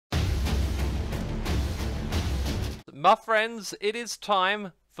My friends, it is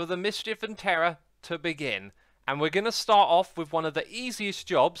time for the mischief and terror to begin. And we're going to start off with one of the easiest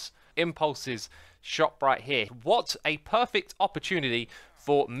jobs, Impulse's shop right here. What a perfect opportunity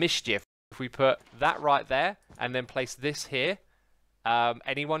for mischief. If we put that right there and then place this here,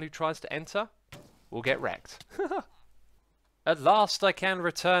 anyone who tries to enter will get wrecked. At last I can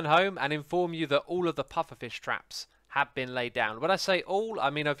return home and inform you that all of the pufferfish traps have been laid down. When I say all,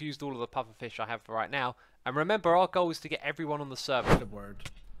 I mean I've used all of the pufferfish I have for right now. And remember, our goal is to get everyone on the server. Good word.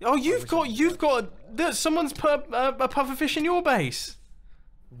 Oh, you've got. Someone's put a pufferfish in your base.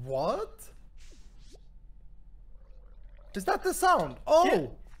 What? Is that the sound?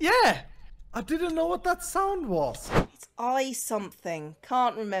 Oh, yeah. I didn't know what that sound was. It's I something.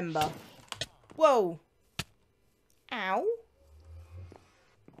 Can't remember. Whoa. Ow.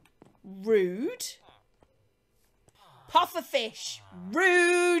 Rude. Pufferfish.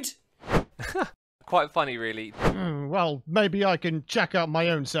 Rude. Quite funny, really. Well, maybe I can check out my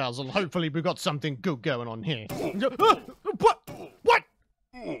own cells, and hopefully we've got something good going on here. What? What?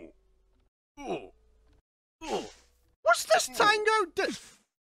 What's this tango?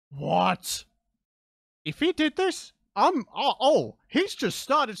 What? If he did this, he's just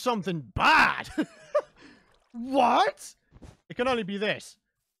started something bad. What? It can only be this.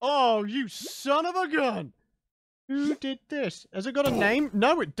 Oh, you son of a gun! Who did this? Has it got a name?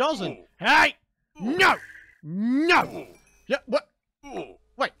 No, it doesn't. Hey! No! No! Yeah, what?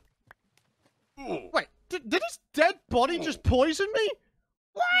 Wait. Wait, did his dead body just poison me?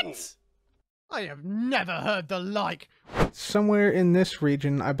 What? I have never heard the like. Somewhere in this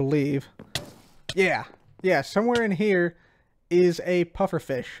region, I believe. Yeah, somewhere in here is a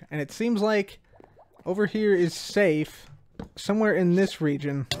pufferfish. And it seems like over here is safe. Somewhere in this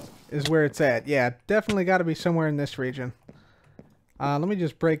region is where it's at. Yeah, definitely got to be somewhere in this region. Let me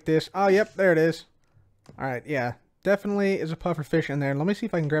just break this. Oh, yep, there it is. Alright, yeah. Definitely is a pufferfish in there. Let me see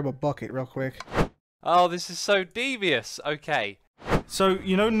if I can grab a bucket real quick. Oh, this is so devious. Okay. So,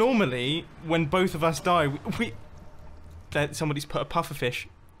 you know, normally, when both of us die, somebody's put a pufferfish.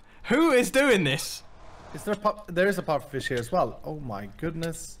 Who is doing this? Is there there is a pufferfish here as well. Oh my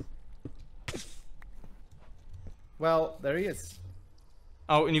goodness. Well, there he is.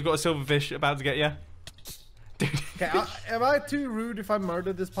 Oh, and you've got a silverfish about to get you. Okay, am I too rude if I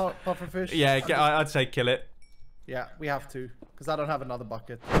murder this pufferfish? Yeah, I'd say kill it. Yeah, we have to, because I don't have another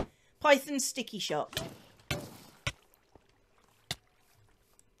bucket. Python sticky shop.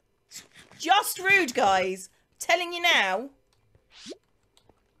 Just rude, guys. Telling you now.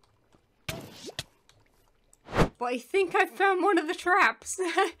 But I think I found one of the traps.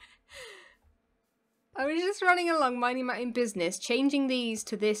 I was just running along, minding my own business, changing these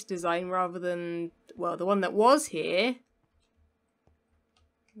to this design rather than, well, the one that was here.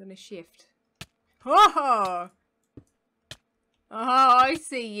 I'm gonna shift. Oh! Oh, I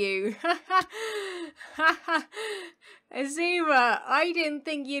see you. Xisuma, I didn't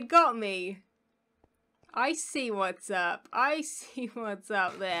think you'd got me. I see what's up. I see what's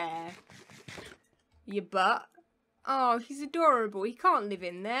up there. Your butt. Oh, he's adorable. He can't live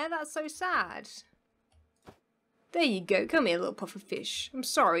in there. That's so sad. There you go. Come here, little pufferfish. I'm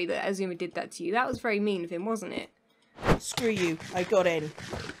sorry that Xisuma did that to you. That was very mean of him, wasn't it? Screw you. I got in.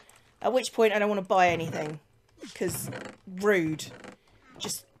 At which point I don't want to buy anything. Because rude.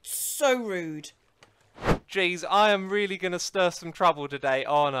 Just so rude. Jeez, I am really going to stir some trouble today,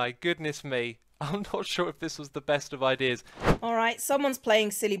 aren't I? Goodness me. I'm not sure if this was the best of ideas. Alright, someone's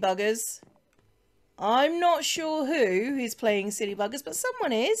playing silly buggers. I'm not sure who is playing silly buggers, but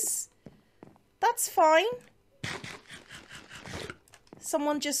someone is. That's fine.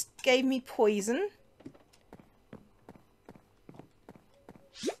 Someone just gave me poison.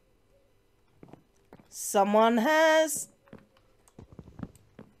 Someone has...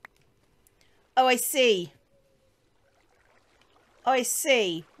 Oh, I see. Oh, I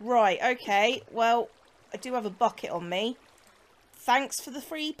see. Right, okay. Well, I do have a bucket on me. Thanks for the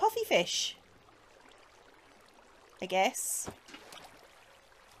free puffy fish. I guess.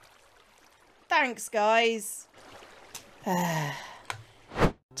 Thanks, guys.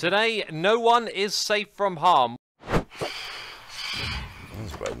 Today, no one is safe from harm. It's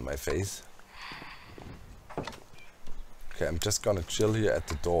right in my face. Okay, I'm just gonna chill here at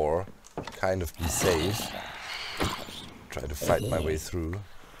the door, kind of be safe. Try to fight my way through.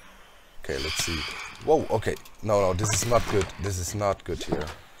 Okay, let's see. Whoa, okay. No, this is not good. This is not good here.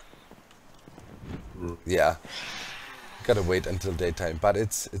 Yeah. Gotta wait until daytime, but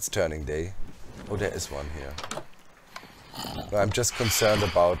it's turning day. Oh, there is one here. No, I'm just concerned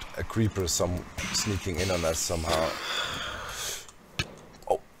about a creeper sneaking in on us somehow.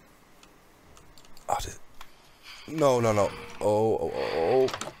 Oh. No, no, no. Oh, oh, oh,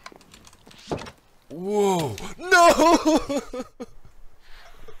 oh. Whoa. No!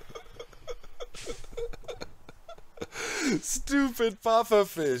 Stupid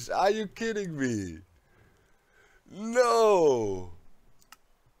pufferfish. Are you kidding me? No.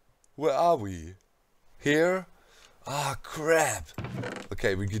 Where are we? Here? Ah, crap.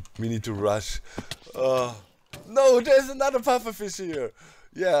 Okay, we need to rush. No, there's another pufferfish here.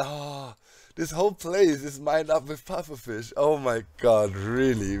 Yeah. Oh, this whole place is mined up with pufferfish. Oh my god,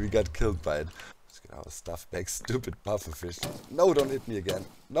 really? We got killed by it. Let's get our stuff back. Stupid pufferfish. No, don't hit me again.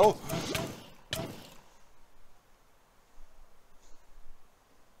 No.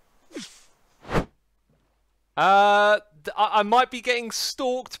 I might be getting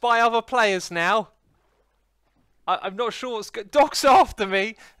stalked by other players now. I'm not sure what's good. Doc's after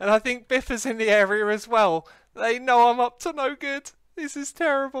me, and I think Biffa's in the area as well. They know I'm up to no good. This is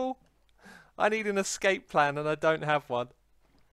terrible. I need an escape plan, and I don't have one.